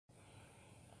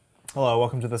Hello,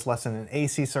 welcome to this lesson in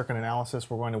AC circuit analysis.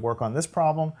 We're going to work on this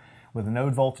problem with the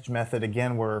node voltage method.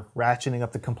 Again, we're ratcheting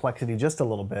up the complexity just a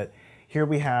little bit. Here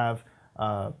we have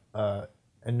a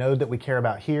node that we care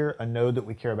about here, a node that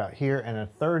we care about here, and a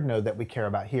third node that we care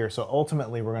about here. So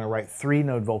ultimately, we're going to write three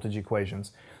node voltage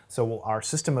equations. So our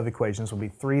system of equations will be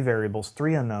three variables,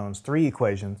 three unknowns, three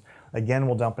equations. Again,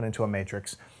 we'll dump it into a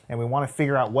matrix. And we want to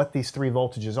figure out what these three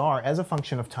voltages are as a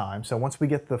function of time. So once we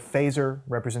get the phasor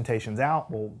representations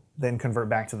out, we'll then convert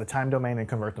back to the time domain and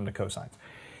convert them to cosines.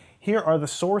 Here are the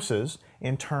sources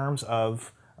in terms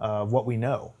of what we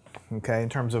know, okay, in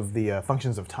terms of the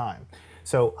functions of time.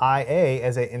 So IA,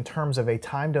 in terms of a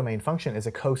time domain function, is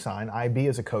a cosine. IB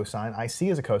is a cosine. IC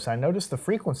is a cosine. Notice the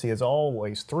frequency is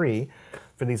always 3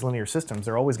 for these linear systems.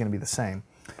 They're always going to be the same.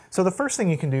 So the first thing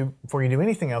you can do before you do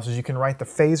anything else is you can write the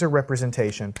phasor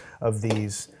representation of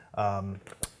these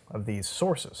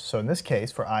sources. So in this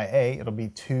case, for IA, it'll be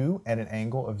 2 at an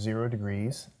angle of 0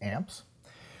 degrees amps.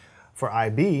 For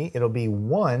IB, it'll be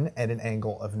 1 at an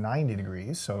angle of 90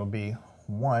 degrees. So it'll be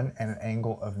 1 at an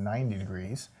angle of 90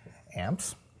 degrees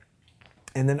amps.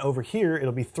 And then over here,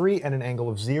 it'll be 3 at an angle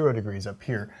of 0 degrees up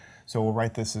here. So we'll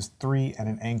write this as 3 at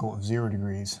an angle of 0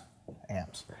 degrees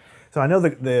amps. So I know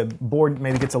the board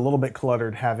maybe gets a little bit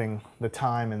cluttered having the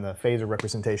time and the phasor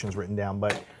representations written down,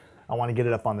 but I want to get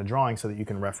it up on the drawing so that you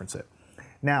can reference it.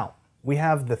 Now, we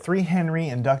have the 3 Henry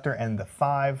inductor and the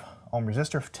 5 ohm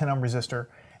resistor, 10 ohm resistor,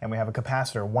 and we have a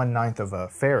capacitor, 1/9 of a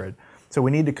farad. So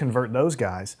we need to convert those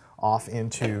guys off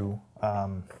into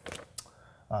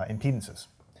impedances.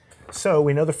 So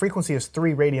we know the frequency is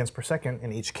 3 radians per second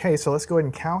in each case, so let's go ahead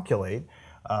and calculate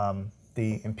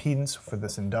the impedance for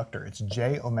this inductor. It's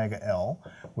J omega L,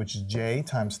 which is J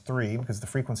times 3, because the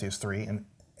frequency is 3, and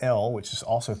L, which is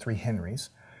also 3 henries.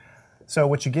 So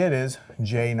what you get is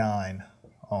J9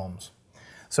 ohms.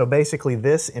 So basically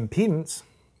this impedance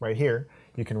right here,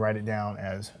 you can write it down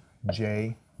as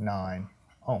J9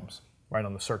 ohms, right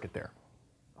on the circuit there.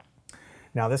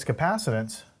 Now this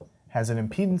capacitance has an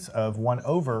impedance of 1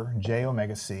 over J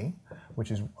omega C,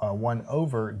 which is 1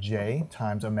 over J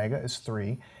times omega is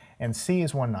 3, and C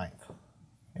is 1/9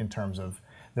 in terms of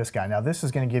this guy. Now this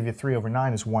is going to give you 3 over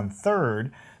 9 is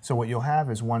 1/3, so what you'll have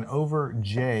is 1 over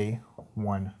J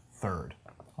 1/3,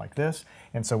 like this.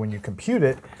 And so when you compute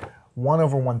it, 1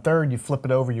 over 1/3, you flip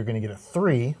it over, you're going to get a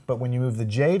 3, but when you move the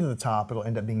J to the top, it'll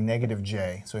end up being negative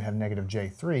J, so we have negative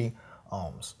J3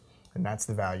 ohms. And that's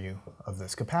the value of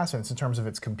this capacitance in terms of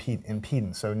its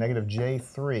impedance, so negative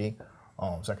J3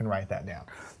 ohms. I can write that down.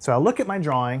 So I look at my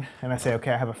drawing and I say,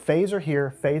 okay, I have a phasor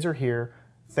here,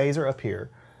 phasor up here,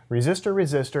 resistor,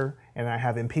 resistor, and I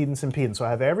have impedance, impedance. So I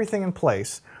have everything in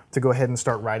place to go ahead and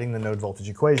start writing the node voltage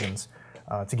equations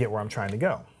to get where I'm trying to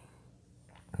go.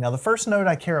 Now the first node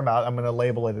I care about, I'm going to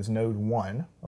label it as node 1,